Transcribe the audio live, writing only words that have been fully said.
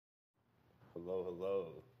Hello, hello.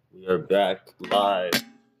 We are back live.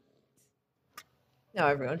 Now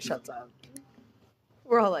everyone shuts up.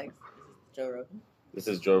 We're all like, Joe Rogan. This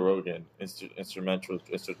is Joe Rogan. Instrumentals.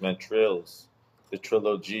 The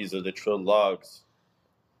trilogies or the trilogues.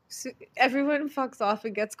 everyone fucks off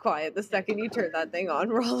and gets quiet the second you turn that thing on.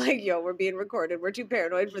 We're all like, yo, we're being recorded. We're too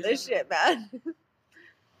paranoid for this shit, man. It's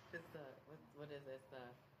what is it?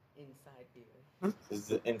 The inside view. This is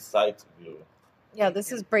the insight view. Yeah,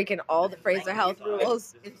 this is breaking all the Fraser Health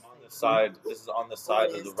rules. This is on the side. This is on the side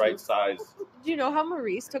of the right side. Do you know how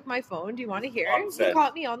Maurice took my phone? Do you want to hear? Onset. He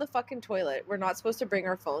caught me on the fucking toilet. We're not supposed to bring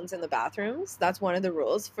our phones in the bathrooms. That's one of the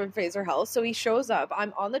rules for Fraser Health. So he shows up.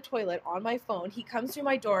 I'm on the toilet on my phone. He comes through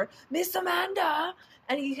my door, Miss Amanda,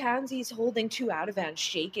 and he's holding 2 Ativan,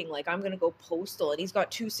 shaking like I'm gonna go postal. And he's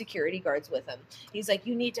got 2 security guards with him. He's like,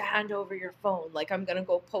 you need to hand over your phone. Like I'm gonna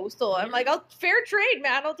go postal. I'm like, I'll fair trade,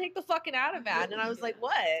 man. I'll take the fucking Ativan. And I was like,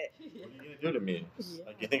 what? What are you gonna do to me?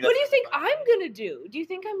 Like, you think What do you think I'm gonna do? Do you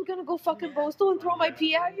think I'm gonna go fucking postal and throw my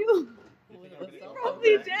pee at you?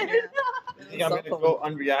 Probably did. You think I'm gonna go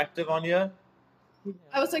unreactive on you?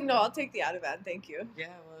 I was like, no, I'll take the Ativan, thank you. Yeah,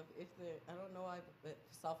 well, I don't know why, but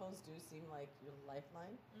cell phones do seem like your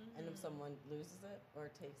lifeline, and if someone loses it or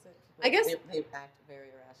takes it, I guess they act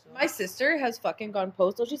very irrational. my sister has fucking gone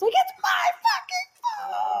postal. She's like, it's my fucking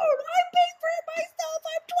phone. I paid for it myself.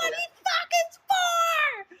 I'm 20 fucking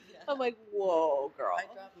four. Yeah. I'm like, whoa, girl. I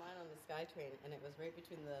dropped mine on the SkyTrain, and it was right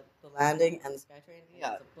between the landing and the SkyTrain. And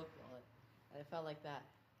Yeah. it was a book wallet, and I felt like that.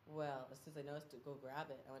 Well, as soon as I noticed to go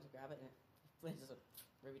grab it, I went to grab it, and it just went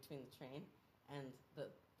right between the train and the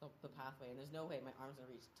pathway, and there's no way my arms are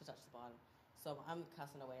reach to touch the bottom. So I'm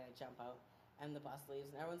cussing away, and I jump out, and the bus leaves,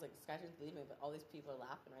 and everyone's like, SkyTrain's leaving, but all these people are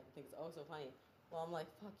laughing, right, and think it's so funny. Well, I'm like,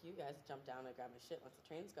 fuck you guys, jump down and grab my shit once the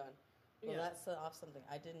train's gone. Well, that set off something.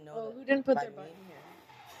 I didn't know that. Who didn't put by their button me- here?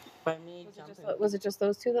 By me jumping. Was it just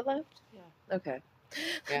those 2 that left? Yeah. Okay.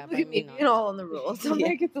 Yeah, Look by at me me not. being all on the rules. I'm Yeah.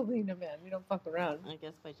 like, it's Alina, man. We don't fuck around. I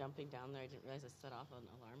guess by jumping down there, I didn't realize I set off an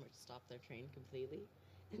alarm which stopped their train completely.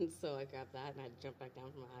 And so I grabbed that, and I jumped back down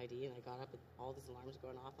from my ID, and I got up, and all these alarms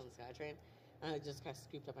going off on the SkyTrain. And I just kind of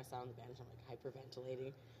scooped up myself on the bench. I'm like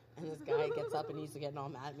hyperventilating. And this guy gets up, and he's getting all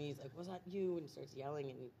mad at me. He's like, was that you? And he starts yelling,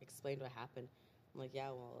 and he explained what happened. I'm like, yeah,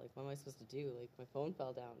 well, like, what am I supposed to do? Like, my phone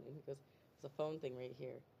fell down. And he goes, there's a phone thing right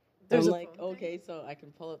here. There's I'm a like, phone okay, so I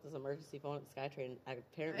can pull up this emergency phone at the SkyTrain.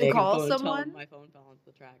 Apparently, And I can call phone and tell someone? them my phone fell onto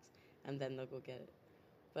the tracks, and then they'll go get it.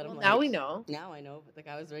 But Well, I'm now like, we know. Now I know, but the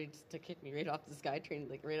guy was ready to kick me right off the SkyTrain,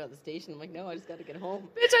 like right out the station. I'm like, no, I just got to get home.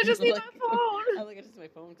 Bitch, I just need Like- my phone. I'm like, I just need my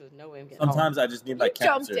phone because there's no way I'm getting Sometimes I just need my You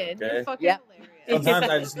jumped cancer. in. Okay. You're fucking Yeah. hilarious. Sometimes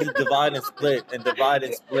I just need divide and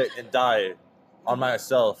split and die on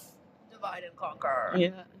myself. Divide and conquer. home.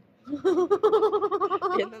 Yeah.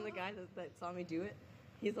 And then the guy that saw me do it,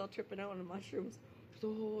 he's all tripping out on the mushrooms. So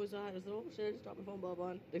what was that? I said, oh shit, I just dropped my phone, blah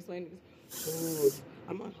blah. They explained, he goes, oh,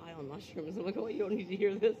 I'm on high on mushrooms. I'm like, oh, you don't need to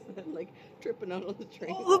hear this. And like tripping out on the train.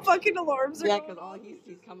 All the fucking alarms are Yeah, going because all off.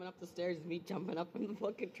 he's coming up the stairs is me jumping up on the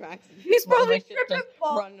fucking tracks. And He's my probably shit tripping just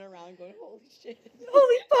balls. running around going, holy shit.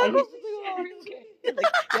 Holy fuck. And he's just like, oh, are you okay? I'm like,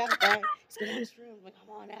 yeah, I'm fine. He's going, this room. I'm like, I'm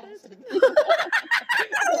on acid.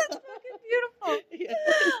 That's fucking beautiful. Yeah.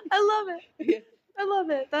 I love it. Yeah. I love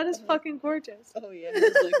it. That is fucking gorgeous. Oh, yeah.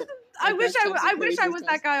 It's like, I wish I I wish I was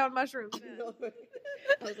that guy on mushrooms. I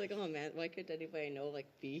was like, oh, man, why couldn't anybody I know, like,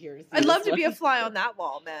 be here to see I'd love this to be a one? fly on that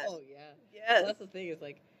wall, man. Oh, yeah. Well, Yes. that's the thing is,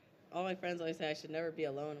 like, all my friends always say I should never be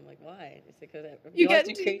alone. I'm like, why? It's because You always get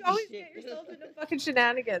do to, crazy you always shit. get yourself into fucking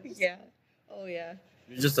shenanigans. Yeah. Oh, yeah.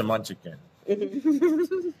 You're just a munchkin.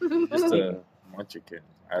 Just a munchkin.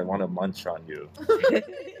 I want to munch on you.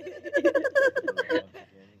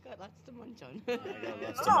 Got lots to munch on. got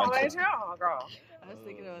lots to Oh, munch my on. God, girl. I was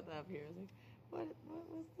thinking about that up here. I was like, what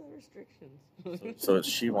was the restrictions? So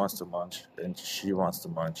she wants to munch, and she wants to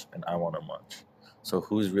munch, and I want to munch. So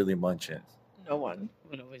who's really munching? No one.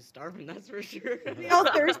 I'm always starving, that's for sure. We all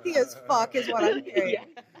thirsty as fuck is what I'm hearing.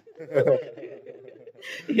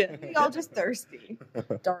 Yeah. We all just thirsty.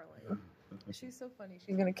 Darling. She's so funny.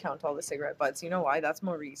 She's gonna count all the cigarette butts. You know why? That's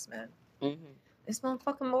Maurice, man. Mm-hmm. This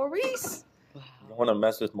motherfucking Maurice. Wow. You don't want to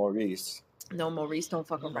mess with Maurice. No, Maurice don't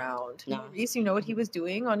fuck around. Nah. Maurice, you know what he was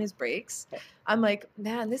doing on his breaks? I'm like,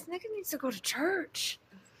 man, this nigga needs to go to church.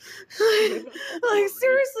 Like,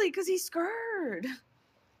 seriously, because he's scared.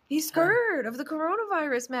 He's scared of the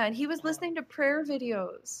coronavirus, man. He was listening to prayer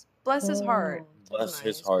videos. Bless his heart. Bless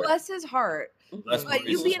his heart. Bless his heart. Bless But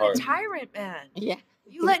you Maurice's being heart. a tyrant, man. Yeah.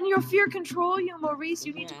 You letting your fear control you, Maurice.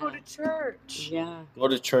 You need to go to church. Yeah. Go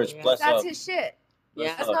to church. Yeah. Bless That's up. his shit.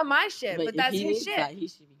 Yeah. That's not my shit, but if that's he his needs shit. that, he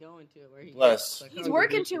should be going to it where he Bless. gets, like, He's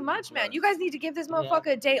working too much, man. You guys need to give this motherfucker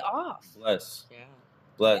a day off. Bless. Yeah.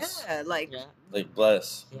 Bless. Yeah, like Yeah. Like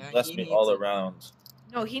bless. Yeah, Bless he me needs all it. around.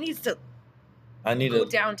 no, he needs to I need go to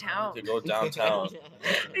downtown. go downtown.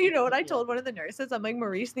 You know what I told one of the nurses? I'm like,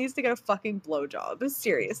 Maurice needs to get a fucking blowjob,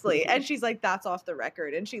 seriously. And she's like, that's off the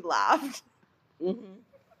record, and she laughed Mm-hmm.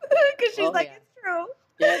 because she's Oh, like, yeah. it's true.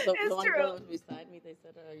 Yeah, the It's one true. girl that was beside me, they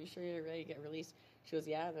said, "Are you sure you're ready to get released?" She goes,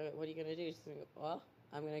 "Yeah." What are you gonna do? She's like, "Well,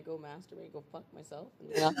 I'm gonna go masturbate, go fuck myself, and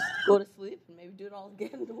then I'll go to sleep, and maybe do it all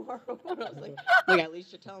again tomorrow." And I was like, "At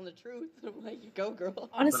least you're telling the truth." And I'm like, "You go, girl."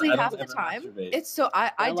 Honestly, But I half don't the ever time, masturbate. it's so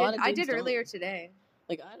I A lot of did dudes don't. earlier today.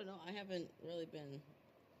 Like, I don't know. I haven't really been.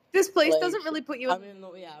 This place Like, doesn't really put you in. I'm in the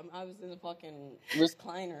I was in the fucking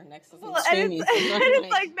recliner next to some Well, and streamies. it's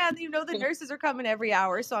like, man, you know, the nurses are coming every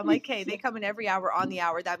hour. So I'm like, hey, they come in every hour on the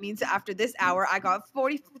hour. That means after this hour, I got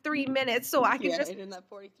 43 minutes. So I can just and in that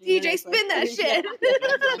 43 DJ minutes, spin that shit.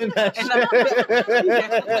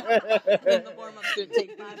 And then the warm up's gonna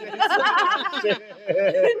take 5 minutes.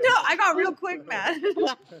 No, I got real quick, man.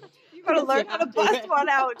 You gotta learn how to bust one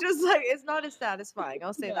out. Just like, it's not as satisfying.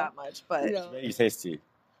 I'll say Yeah. that much. But No. Very tasty.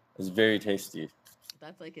 It's very tasty.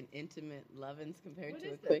 That's like an intimate lovin's compared What to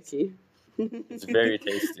a is this? quickie. It's very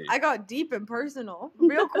tasty. I got deep and personal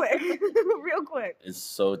real quick. Real quick. It's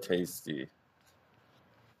so tasty.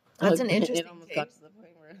 That's an It interesting almost got taste. to the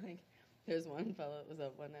point where, like, there's one fellow that was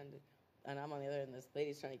at one end, and I'm on the other end, and this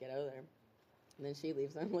lady's trying to get out of there. And then she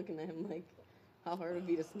leaves, and I'm looking at him like, how hard would it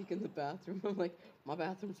be to sneak in the bathroom? I'm like, the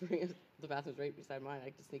bathroom's right beside mine. I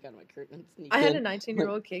can sneak out of my curtain and sneak I had a in.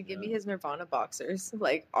 19-year-old kid give me his Nirvana boxers,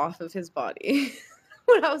 like, off of his body.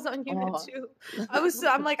 When I was on Human Aw. 2,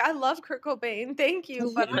 I'm like, I love Kurt Cobain, thank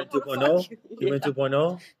you, but I Human don't wanna 2.0? fuck you. Human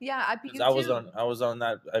 2.0? Yeah, IPU 'Cause I was on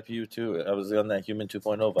that IPU too. I was on that Human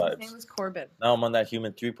 2.0 His name vibes. was Corbin. Now I'm on that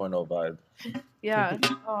Human 3.0 vibe. Yeah,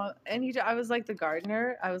 and I was like the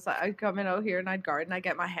gardener. I was like, I'd come in out here and I'd garden. I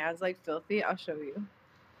get my hands like filthy. I'll show you.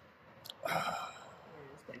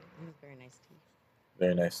 It's very nice tea.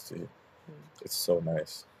 Very nice tea. It's so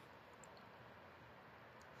nice.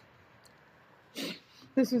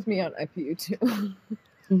 This was me on IPU too.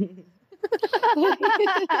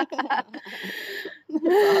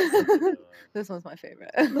 This one's my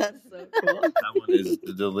favorite. That's so cool. That one is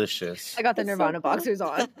delicious. I got the That's so Nirvana cool. boxers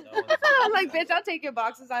on. That one is I'm like, bitch, I'll take your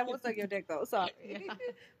boxes. I won't suck your dick though. Sorry, Yeah.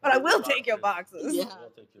 but I will take your boxes. Yeah. I'll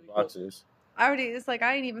take your boxers. I already. It's like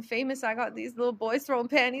I ain't even famous. I got these little boys throwing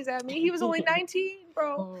panties at me. He was only 19,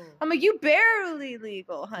 bro. Oh. I'm like, you barely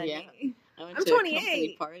legal, honey. I went I'm to a company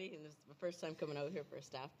 28. party, and this is the first time coming out here for a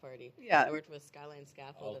staff party. Yeah. I worked with Skyline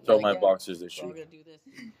Scaffold. I'll and throw they're my like, boxers this we're all shoot. gonna do this.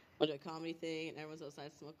 We'll do a comedy thing, and everyone's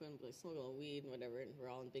outside smoking, like smoking a little weed and whatever, and we're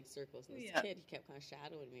all in big circles. And this Yeah. kid, he kept kind of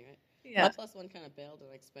shadowing me, right? Yeah. My plus one kind of bailed,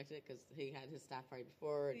 and I expected it because he had his staff party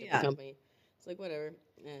before, a different Yeah. company. It's like whatever,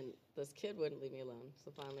 and this kid wouldn't leave me alone.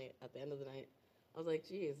 So finally, at the end of the night, I was like,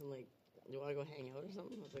 "Geez," I'm like, "You want to go hang out or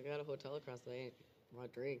something?" I was like, "I got a hotel across the way.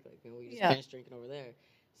 Want to drink? Like, we just Yeah. finished drinking over there."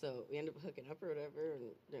 So we ended up hooking up or whatever,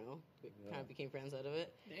 and we kind of became friends out of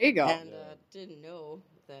it. There you go. And Yeah. didn't know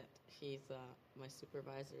that he's my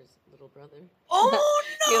supervisor's little brother. Oh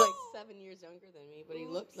He's no! like 7 years younger than me, but he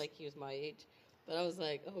looked like he was my age. But I was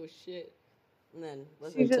like, oh shit. And then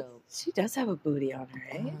She does have a booty on her,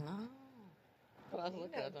 eh? I was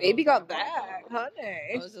looking at it, Baby I was got like, back, I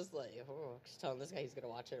honey. was just like, oh, just telling this guy he's gonna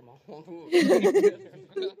watch it. Want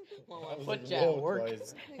to put you at work?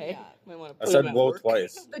 Hey, might want to I put said him at whoa work.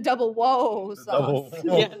 twice. The double whoa Double. sauce.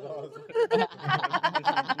 Yeah.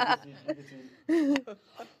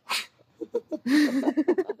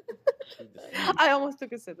 I almost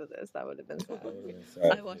took a sip of this. That would have been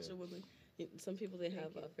sad. I watched a woman. Some people they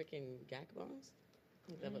have freaking gack bongs.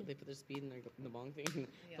 They put their speed in the bong thing. And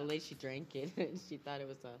the lady she drank it and she thought it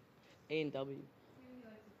was A&W.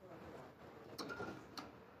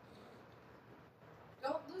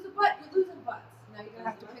 Don't lose a butt. You're losing butts. Now you're gonna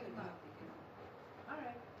have to pick them up. All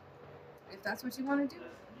right. If that's what you want to do.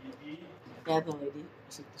 Yeah, the lady.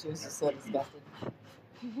 She was just so disgusted.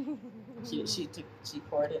 She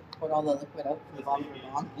poured all the liquid out from the bottom of her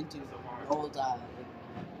bong into an old I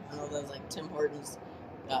don't know those like Tim Hortons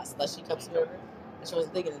slushy cups or whatever. And she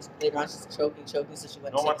wasn't thinking. And later on, she's choking, so she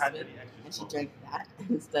went to take a sip, and she drank that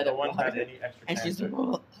instead of water. And she's like,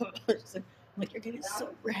 oh. She's like, I'm like, you're getting so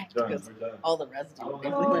wrecked because all the residue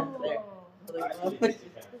basically went there. I'm like,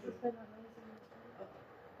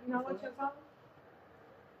 You know what your problem?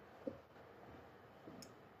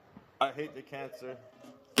 I hate the cancer.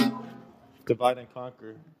 Divide and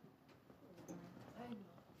conquer.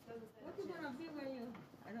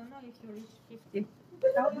 I don't know if you reach 50.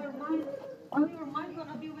 How your mind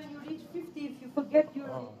gonna be when you reach 50 if you forget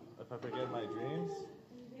your If I forget my dreams?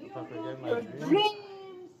 If I forget my dreams? dreams?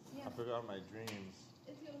 Yeah. I forgot my dreams.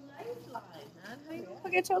 It's your lifeline, man. How you gonna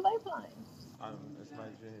forget your lifeline? It's my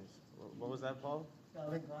dreams. What was that, Paul?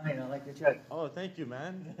 Calvin Klein, I like your check. Oh, thank you,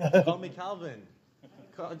 man. Call me Calvin.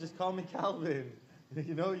 Just call me Calvin.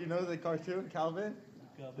 You know the cartoon, Calvin?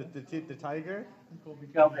 The tiger? Call me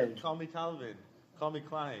Calvin. Call me Calvin. Call me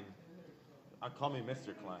Klein. Call me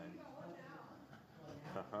Mr. Klein.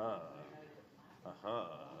 Haha. Haha.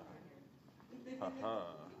 Haha.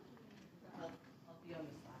 I'll be on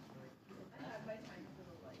the slash.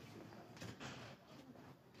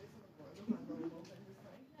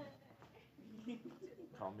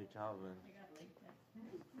 Call me Calvin.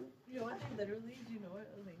 You know what? Literally, do you know what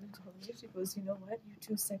Elena told me? She goes, you know what? You're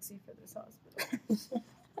too sexy for this hospital.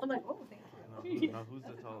 I'm like, oh, thank you. Now who's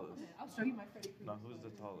the tallest? I'll show you my Freddy Krueger. Now who's the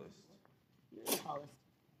tallest? You're the tallest.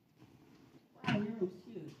 Wow, your room's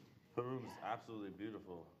huge. Her room's absolutely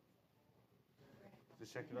beautiful.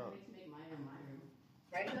 Just check it out. To make my room.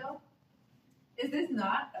 Right now? Is this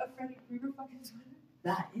not a Freddy Krueger fucking sweater?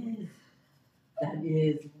 That is.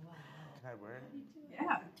 Wow. Can I wear it?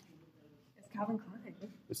 Yeah. It's Calvin Klein.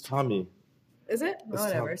 It's Tommy. Is it? It's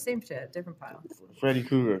Whatever. Tom. Same shit. Different pile. Freddy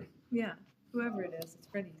Krueger. Yeah. Whoever it is, it's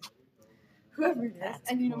Freddy. Whoever it is. That's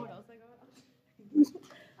And you know what else I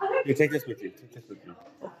got? Here, take this with you. Take this with you.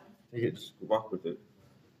 Take it. Just walk with it.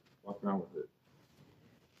 Walk around with it.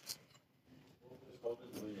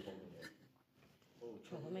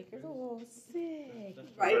 Troublemakers. Oh, sick.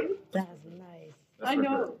 Right? That's nice. I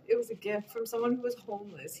know. It was a gift from someone who was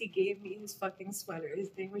homeless. He gave me his fucking sweater. His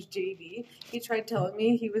name was JD. He tried telling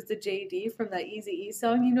me he was the JD from that Eazy-E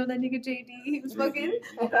song. You know that nigga JD? He was fucking.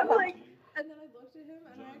 I'm like, and then I looked at him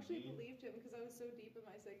and I actually believed him because I was so deep in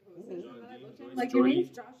my psychosis. And then I looked at him like, your name's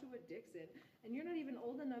Joshua Dixon, and you're not even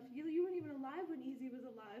old enough. You weren't even alive when Eazy was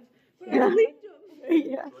alive. But I believed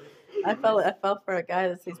him. Yeah. I felt for a guy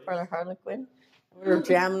that says part of Harlequin. We were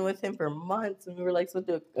jamming with him for months, and we were like supposed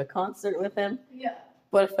to do a concert with him. Yeah.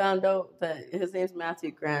 But I found out that his name's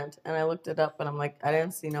Matthew Grant, and I looked it up, and I'm like, I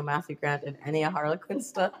didn't see no Matthew Grant in any of Harlequin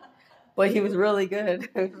stuff. But he was really good.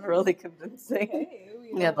 It was really convincing. Hey,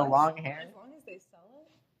 He had the long hair. As long as they sell it,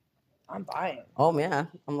 I'm buying. Oh yeah,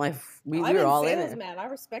 I'm like, we I'm were all in sales, it. man. I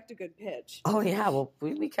respect a good pitch. Oh yeah, well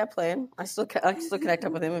we kept playing. I still connect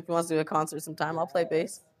up with him if he wants to do a concert sometime. I'll play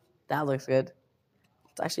bass. That looks good.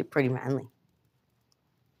 It's actually pretty manly.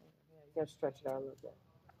 You gotta stretch it out a little bit.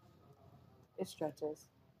 It stretches.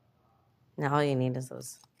 Now all you need is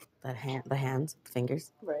the hands,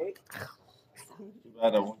 fingers. Right? Too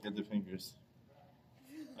bad I won't get the fingers.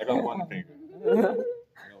 I got one finger. I got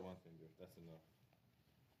one finger. That's enough.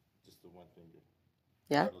 Just the one finger.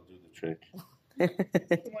 Yeah. That'll do the trick.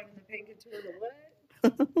 One in the pink and two in the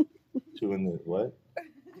what? Two in the what?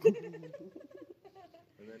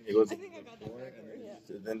 And then it goes I into think I the got that forehead, right, and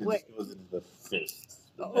yeah. then it Wait. just goes into the fist.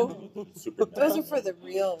 Oh. Superman. Those are for the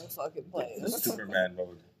real fucking The players. Superman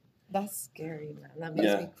mode. That's scary, man. That makes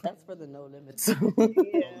Yeah. me That's for the no limits. Yeah. No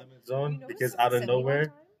limit zone, You know because what out of someone sent me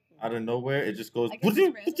one nowhere, time? it just goes. I get this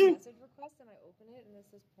random message request and I open it and it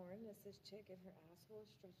says porn. And it's this chick and her asshole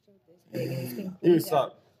is stretched out this big and it's being You pulled suck.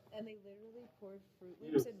 down. And they literally poured Fruit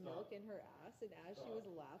Loops and milk in her ass, and as she was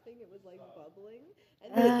laughing, it was like bubbling.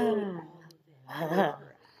 And then all of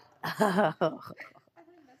it. And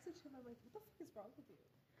I messaged him. I'm like, "What the fuck is wrong with you?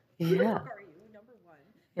 Who the Yeah. fuck are you? Number one.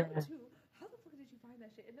 Yeah. Number two, how the fuck did you find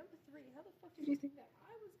that shit? And number three, how the fuck did you think that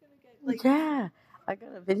I was gonna get like? Yeah. I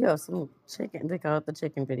got a video of some chicken. They got the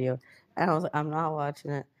chicken video, and I was like, I'm not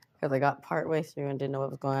watching it because I got part way through and didn't know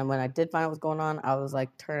what was going on. When I did find out what was going on, I was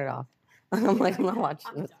like, turn it off. I'm like, I'm not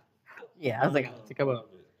watching this. Yeah, I was like, I'll come up.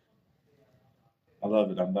 I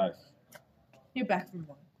love it. I'm back. You're back from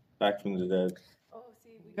one. Back from the dead. Oh,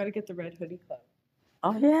 see, we gotta get the Red Hoodie Club.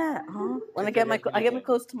 Oh yeah. When I get my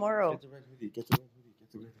clothes tomorrow. Get the red hoodie. Get the red hoodie.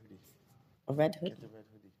 Get the red hoodie. A red hood. Get the red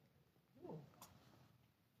hoodie.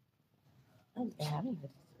 Oh, they have it.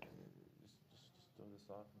 Just throw this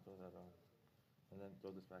off and throw that on, and then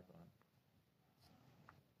throw this back on.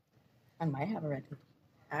 I might have a red hood.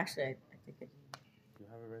 Actually, I think it. You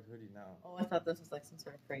have a red hoodie now. Oh, I thought this was like some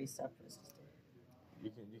sort of pretty stuff. But it's just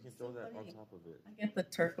You can throw that on funny. top of it. I get the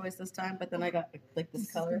turquoise this time, but then I got like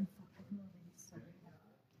this color.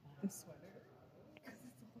 The sweater. Because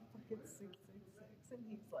it's all fucking 666, and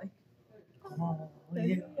he's like, Oh,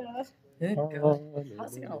 yeah. Good God.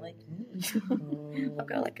 How's he gonna like me? I'm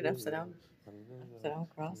gonna like it upside down. Upside down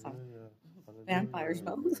cross on vampire's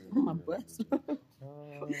mouth. I'm blessed.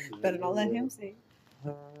 Better not let him see.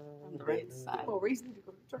 On the right side. Well, reason to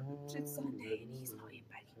go to church. It's Sunday, and he's not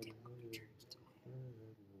invited.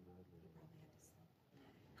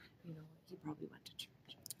 probably went to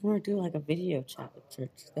church. Or do like a video chat with church.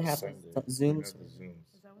 They have Sunday. the They Zooms. have the Zooms.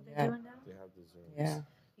 Is that what they're Yeah. doing now? They have the Zooms. Yeah.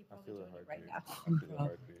 He's I probably feel a doing it right heartbeat. now. I feel a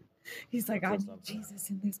heartbeat. He's like, I I feel need something. Jesus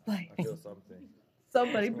in this place. I feel something.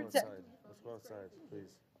 Somebody Let's go protect. outside. Let's go outside,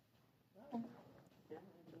 please.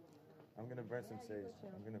 I'm gonna burn some sage.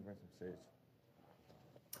 I'm gonna burn some sage.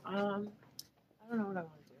 I don't know what I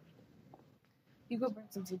want to do. You go burn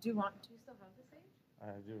some. Do you still have the sage? I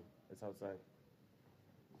do. It's outside.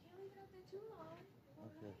 You can't leave it out there too long.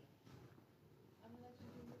 Okay. I'm gonna let you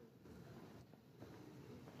do it.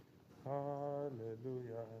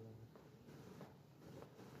 Hallelujah.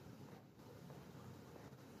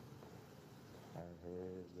 I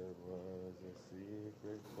heard there was a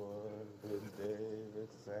secret chord when David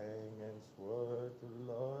sang and swore to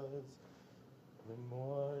Lord the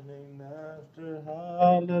morning after.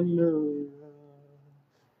 Hallelujah.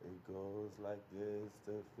 It goes like this: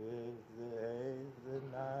 the fifth, the eighth, the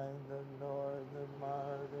ninth, the north, the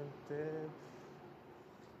modern tenth.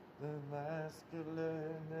 The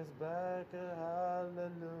masculine is back.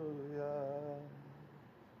 Hallelujah.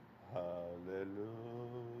 Hallelujah.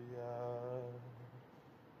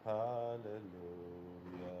 Hallelujah.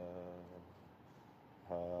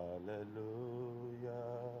 Hallelujah.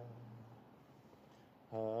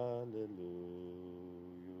 Hallelujah.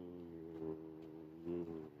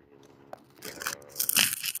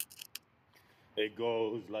 It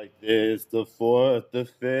goes like this: the fourth, the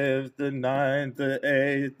fifth, the ninth, the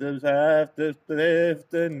eighth, the half, the fifth,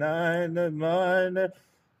 the ninth, the minor.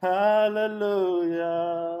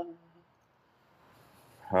 Hallelujah.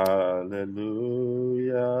 Hallelujah.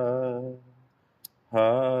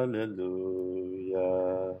 Hallelujah.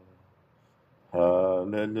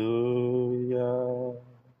 Hallelujah.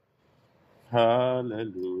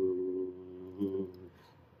 Hallelujah.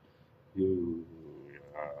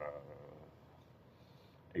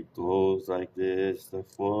 It goes like this: the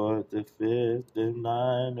fourth, the fifth, the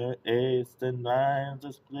ninth, the eighth, the ninth,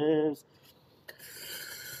 the splits.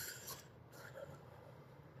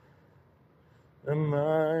 The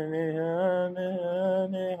mighty,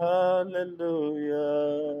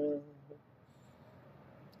 hallelujah.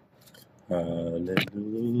 Hallelujah.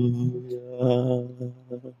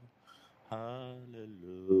 Hallelujah.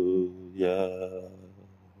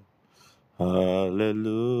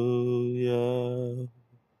 Hallelujah.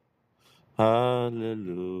 Hallelujah.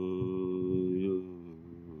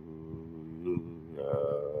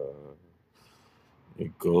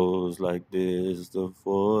 It goes like this: the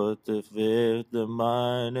fourth, the fifth, the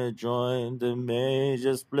minor join, the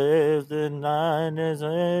major split, the nine is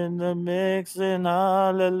in the mix, and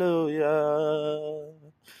hallelujah.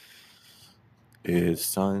 It's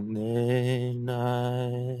Sunday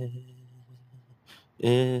night.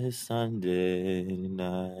 It's Sunday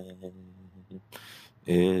night.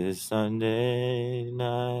 It's Sunday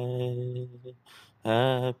night.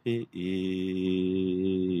 Happy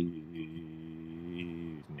evening.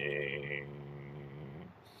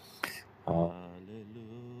 Hallelujah.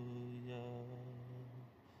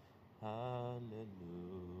 Hallelujah.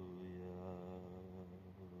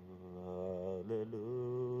 Hallelujah.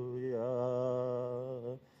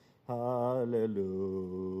 Hallelujah.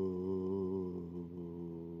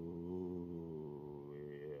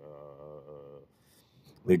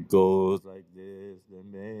 It goes like this: the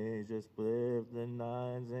major splits, the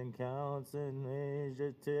nines and counts and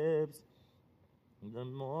major tips. The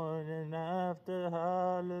morning after,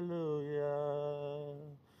 hallelujah.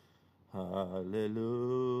 Hallelujah.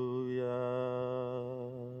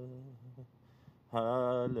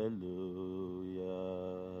 Hallelujah.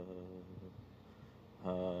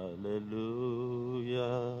 Hallelujah.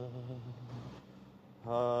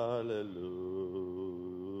 Hallelujah.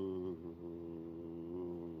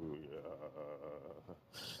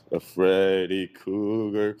 The Freddy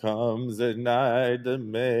Cougar comes at night, the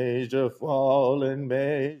major fall and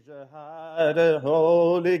major high, the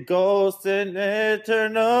Holy Ghost in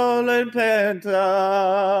eternal and penta.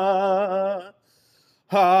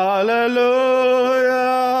 Hallelujah.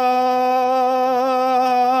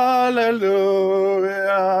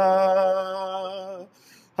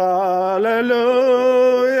 Hallelujah. Hallelujah.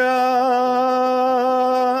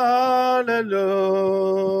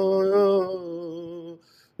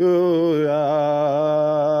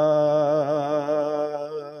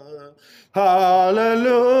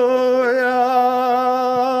 Hallelujah.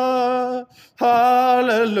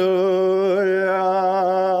 Hallelujah.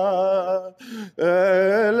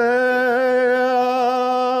 Elea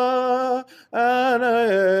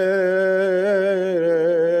Anaisha.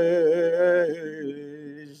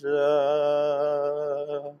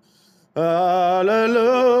 Hallelujah.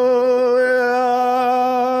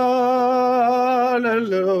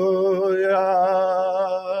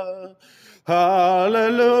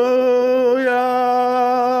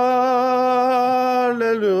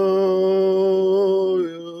 hallelujah.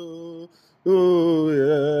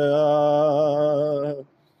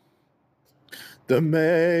 The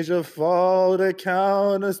major fall, the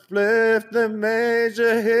counter spliff, the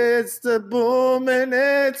major hits, the boom and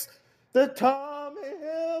hits, the Tommy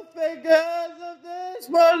Hilfiger of this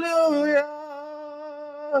hallelujah.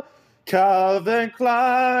 Calvin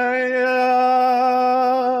Klein,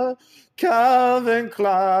 Calvin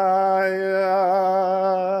Klein,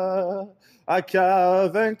 a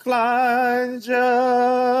Calvin Klein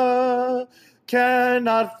just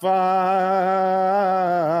cannot find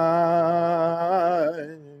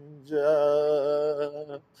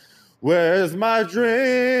ya. Where's my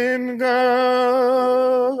dream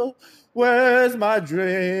girl? Where's my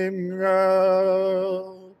dream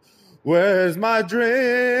girl? Where's my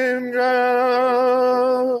dream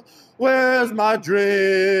girl? Where's my dream?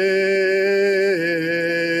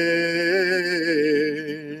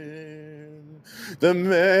 The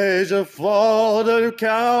major fall, the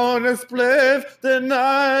counter spliff, the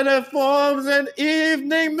night that forms an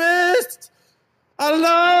evening mist. I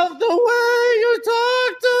love the way you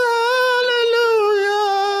talk to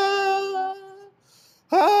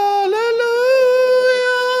hallelujah. Hallelujah.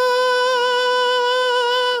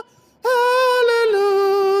 Hallelujah.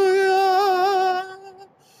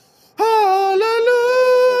 Hallelujah.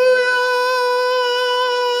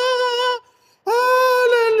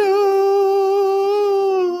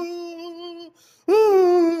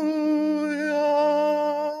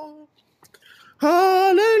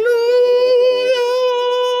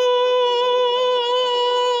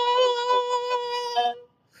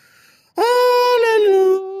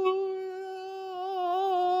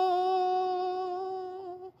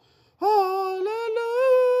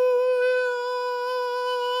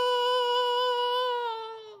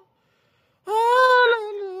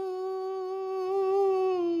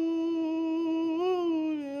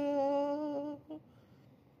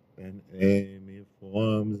 And Amy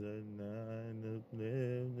forms a nine of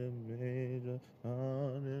the major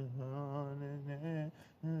hallelujah.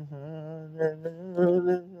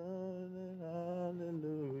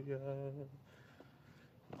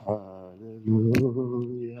 Hallelujah.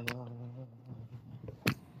 Hallelujah.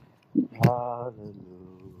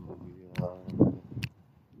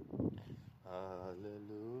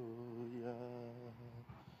 Hallelujah.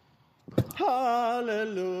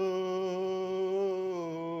 Hallelujah.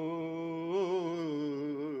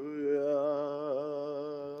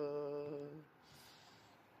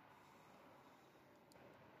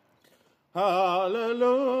 Hallelujah.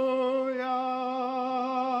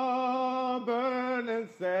 Burning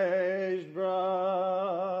sage,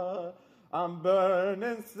 bruh. I'm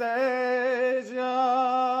burning sage, yeah.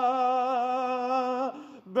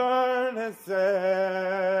 Burning sage.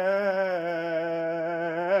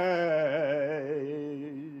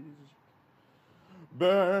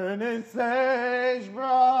 Burning sage,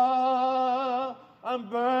 bruh. I'm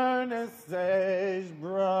burning sage,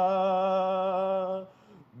 bruh.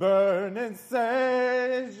 Burning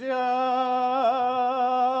sage, yeah.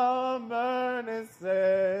 Burning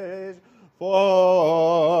sage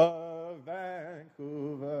for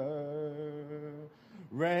Vancouver.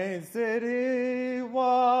 Rain City,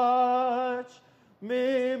 watch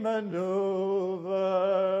me maneuver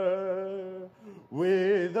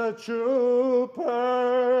with the troopers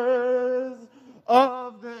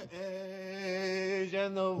of the age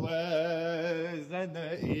and the west and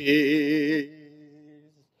the east.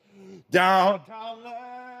 Downtown,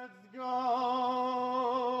 let's go.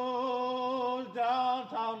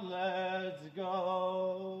 Downtown, let's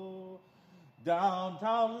go.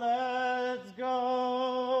 Downtown, let's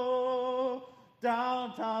go.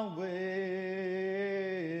 Downtown, we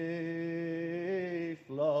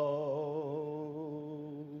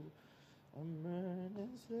flow. I'm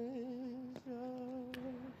burning Savior,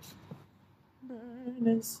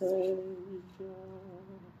 burning Savior,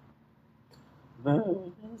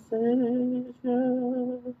 burning Savior.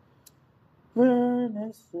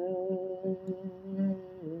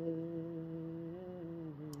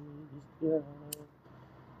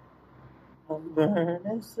 I'm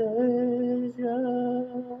burning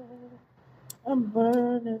Savior, I'm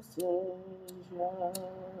burning Savior.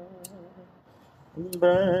 I'm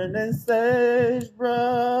burning sage,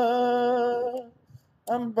 bruh.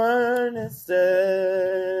 I'm burning sage,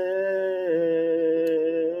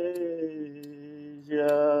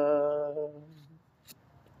 yeah.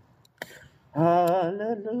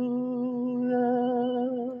 Hallelujah.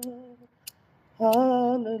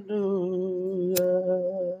 Hallelujah.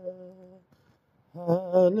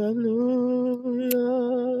 Hallelujah.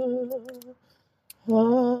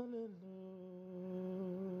 Hallelujah.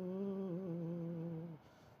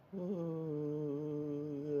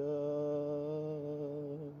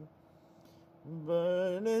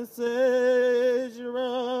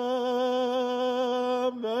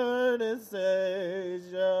 Lord and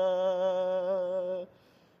Savior.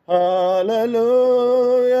 Hallelujah.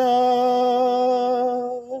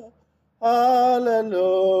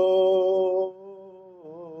 Hallelujah.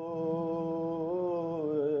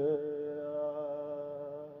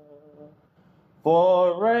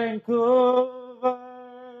 For Vancouver,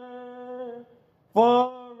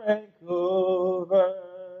 for Vancouver,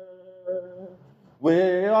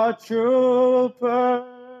 we are troopers,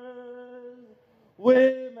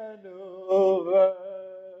 we maneuver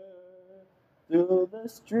through the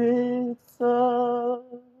streets of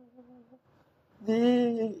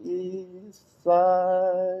the east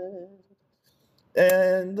side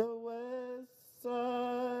and the west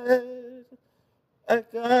side. I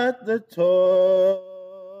got the torch.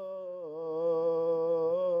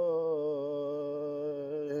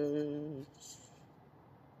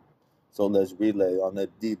 So let's relay on the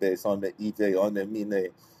D-Base, on the EJ, on the Mine.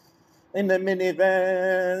 In the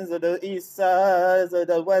minivans of the east sides, of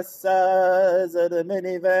the west sides, of the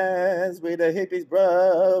minivans, we the hippies,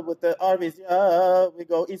 bruh, with the RVs, yeah. We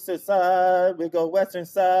go eastern side, we go western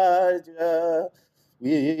side, yeah.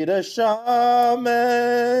 We the shamans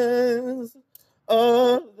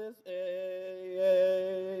of this age,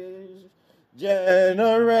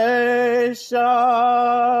 generation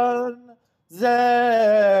Z.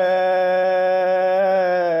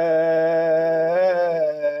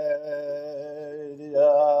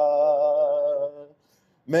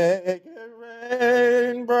 Make it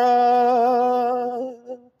rain,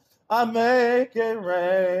 bruh. I make it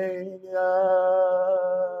rain,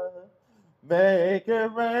 yeah. Make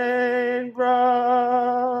it rain,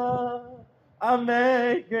 bruh. I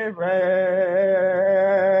make it rain.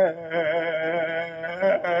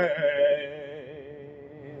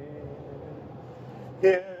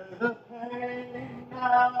 Hear the pain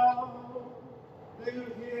now. Do you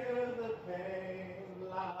hear the pain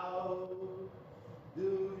loud? Do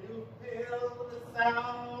you feel the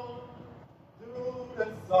sound through the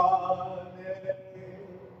sonic?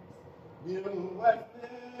 New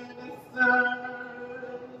ministers,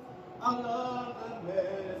 all of the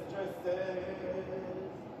mistresses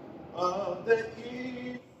of the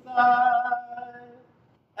east side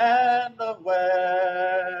and the west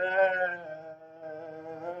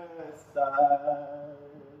side.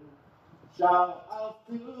 Shout out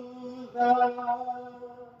to the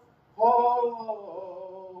homies,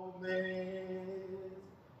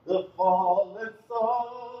 the fallen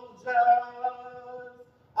soldiers.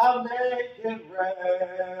 I'll make it rain.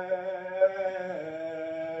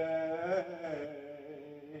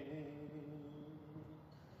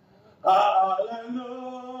 Hallelujah,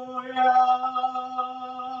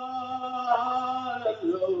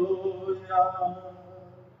 hallelujah,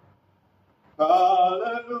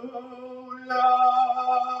 hallelujah,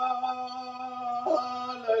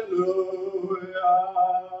 hallelujah.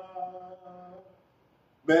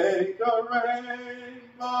 Make a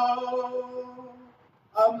rainbow,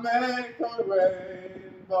 I'll make a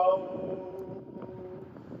rainbow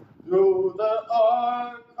through the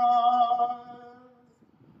archives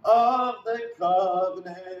of the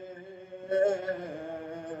covenant.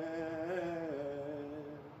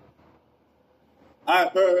 I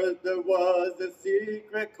heard there was a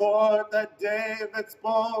secret chord that David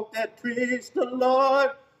spoke that preached the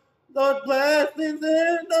Lord. Lord, blessings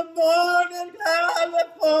in the morning,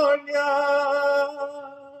 California.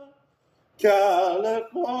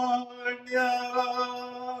 California,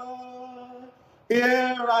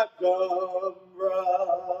 here I come,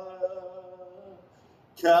 bruh.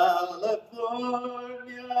 California,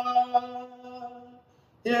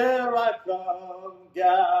 here I come,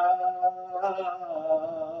 gals.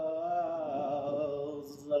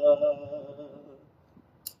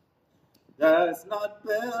 There's not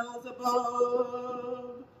Beelzebub,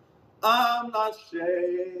 I'm not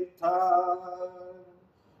Shaitan.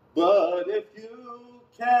 But if you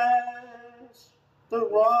catch the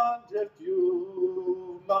wrong drift,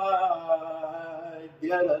 you might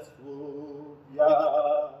get a swoop,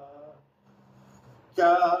 yeah.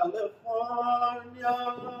 California,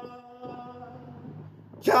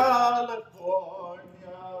 California,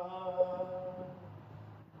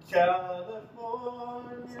 California,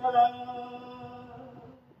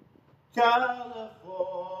 California.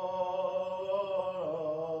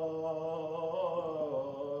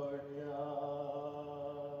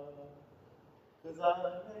 'Cause I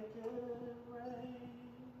make it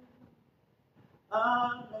rain, I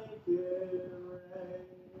make it rain,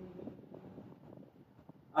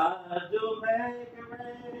 I do make it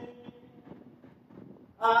rain,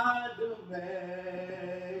 I do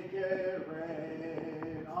make it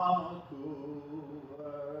rain on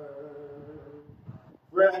Vancouver.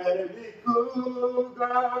 Freddy Krueger,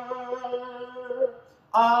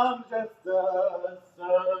 I'm just a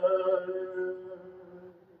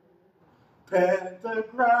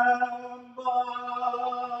pentagram,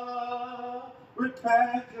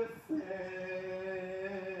 repent your sins.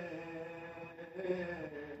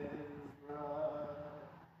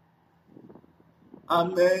 I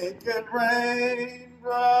make it rain,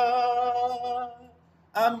 bruh.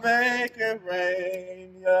 I make it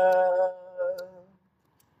rain, yeah.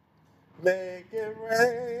 Make it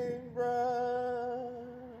rain, bruh.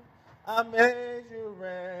 I made you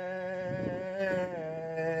rain.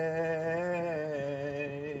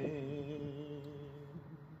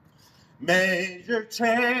 Major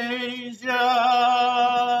change,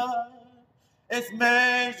 yeah. It's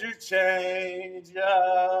major change,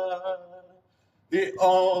 yeah. The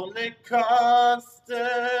only constant,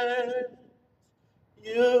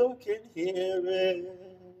 you can hear it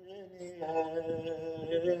in the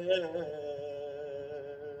air.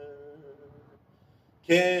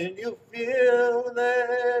 Can you feel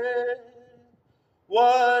it?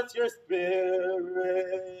 What's your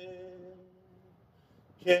spirit?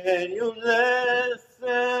 Can you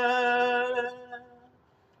listen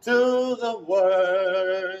to the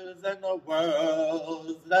words and the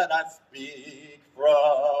worlds that I speak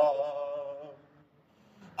from?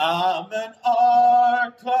 I'm an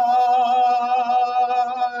archon,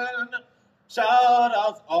 shout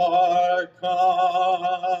out archons.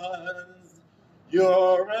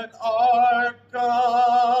 You're an archon,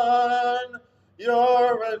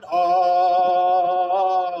 you're an arch,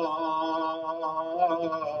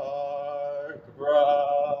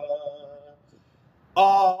 bruh.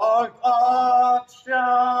 Auction,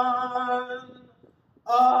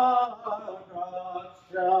 auction,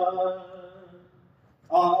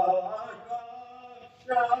 auction.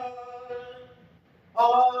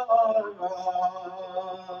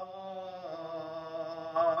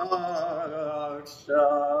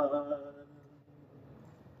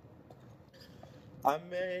 I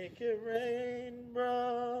make it rain,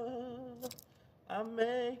 bruh. I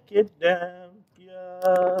make it damp,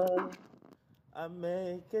 yeah. I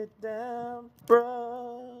make it damp,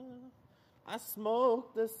 bruh. I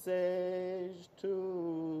smoke the sage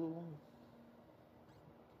too.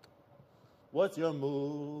 What's your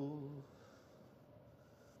move?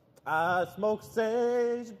 I smoke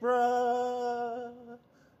sage, bruh.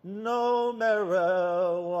 No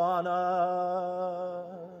marijuana.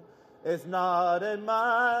 It's not in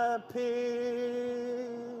my pee.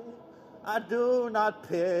 I do not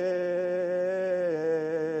piss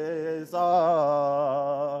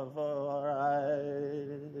off,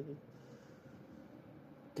 alright.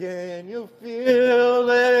 Can you feel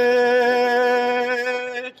it?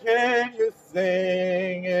 Can you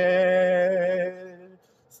sing it?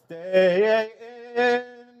 Stay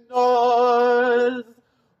indoors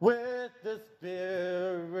with the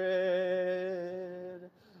spirit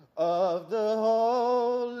of the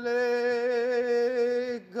Holy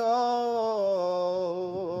Ghost.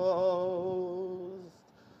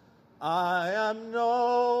 I am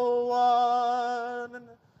no one,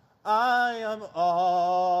 I am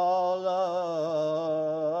all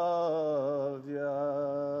of you.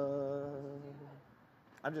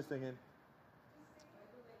 I'm just singing.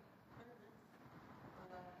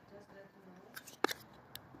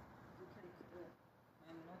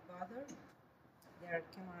 I'm not bothered. There are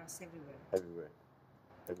cameras everywhere.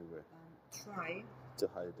 Everywhere. Try. To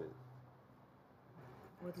hide it.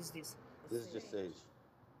 What is this? This is just sage.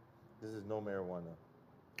 This is no marijuana.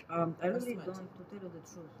 I really don't, to tell you the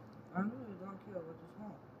truth, I really don't care what you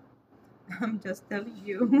smoke. I'm just telling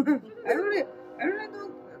you. I really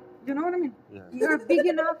don't, you know what I mean? Yeah. You're big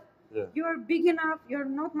enough. Yeah. You're big enough. You're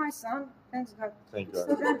not my son. Thanks God. Thank God.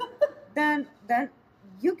 So then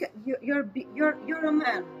you can, you're a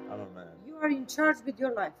man. I'm a man. You are in charge with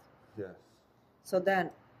your life. Yes. So then,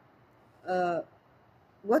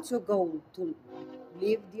 what's your goal? To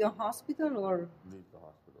leave the hospital or? Leave the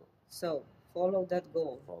hospital. So follow that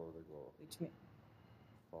goal. Follow the goal. Which means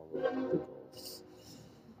Follow the goal.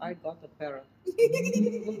 I got a parrot.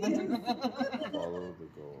 Follow the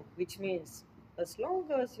goal. Which means as long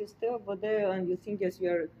as you stay over there and you think as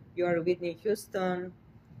you are Whitney Houston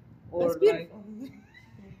or That's beautiful.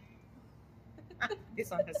 this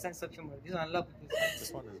one has sense of humor. This one I love this.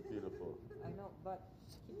 This one is beautiful. I know, but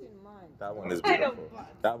keep in mind. That one is beautiful.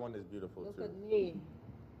 That one is beautiful Look too. at me.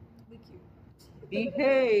 Be cute.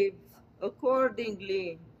 Behave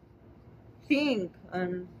accordingly. Think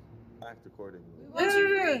and. Act accordingly. We want you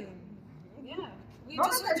free. Yeah. We Not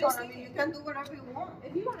just that want I you mean, you can do whatever you want.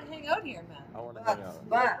 If you want to hang out here, man. I want to hang out.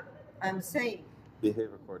 But I'm saying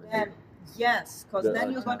Behave accordingly. then Yes, because Yeah, then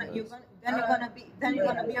our you're gonna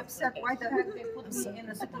be upset. Why the heck they put me in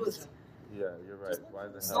a seclusion? Yeah, you're right. Why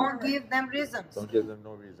the hell? Don't give them reasons. Don't give them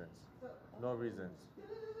no reasons. No reasons.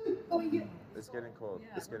 It's getting cold.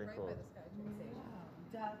 It's getting cold.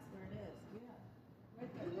 That's where it is. Yeah.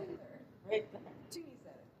 Right there. Chingy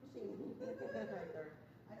said it. Right there.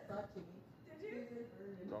 I saw Chingy.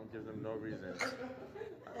 Don't give them no reasons.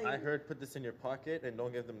 I heard put this in your pocket and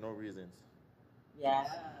don't give them no reasons. Yes.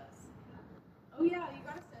 Oh yeah, you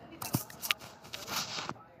gotta send me that last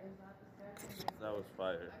podcast. That was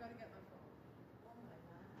fire. I gotta get my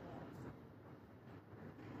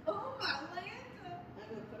phone. Oh my Lanta! I'm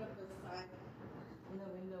gonna put up this sign in the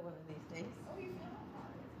window one of these days. Oh, you feel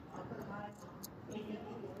I'll put mine. If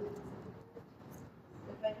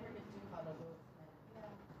I ever get too hot, I'll go outside. Yeah.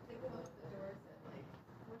 They close the doors at like,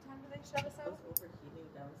 what time do they shut us I out? was overheating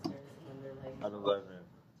downstairs when they're like. At 11.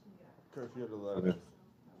 Curfew at 11.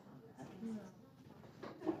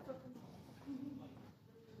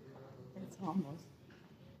 It's almost.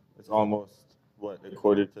 It's almost, what, a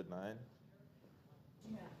quarter to 9?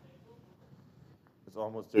 Yeah. It's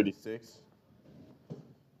almost 36.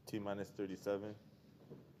 T minus 37.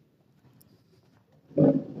 Oh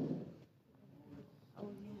yeah.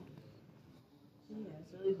 Gee, I was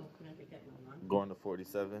really hoping I could get my lunch. Going to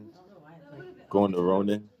 47. I don't know why it's like. Going to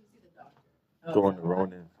Ronin. Oh, Going is to that why?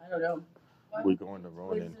 Ronin. I don't know. We going to Police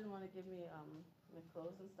Ronin. didn't want to give me my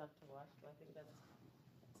clothes and stuff to wash, but I think that's.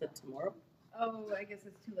 Is it tomorrow? Oh, I guess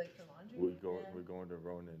it's too late for laundry. We're going to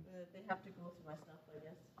Ronin. They have to go through my stuff, I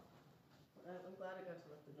guess. I'm glad I got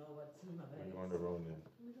to let them know what's in my bag. We're going to Ronin.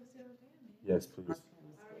 Can we go see our family? Yes, please. I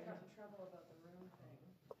already got in trouble about the room thing.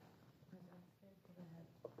 When I went to get my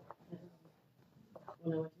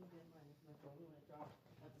phone, when I dropped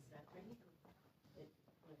at the step train, when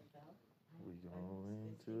it fell. We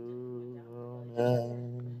going to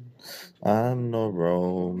Ronin. I'm no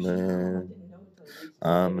Roman.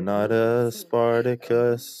 I'm not a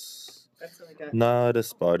Spartacus. That's what I got. Not a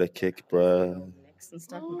Spartacus, bruh. Nicks and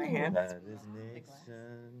stuff in my hand. That is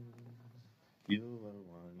Nixon. You are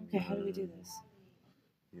one. Okay, how do we do this?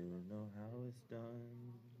 You know how it's done.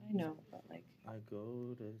 I know, but like. I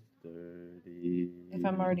go to 30. If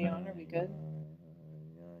I'm already on, are we good?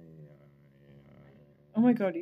 Oh my god,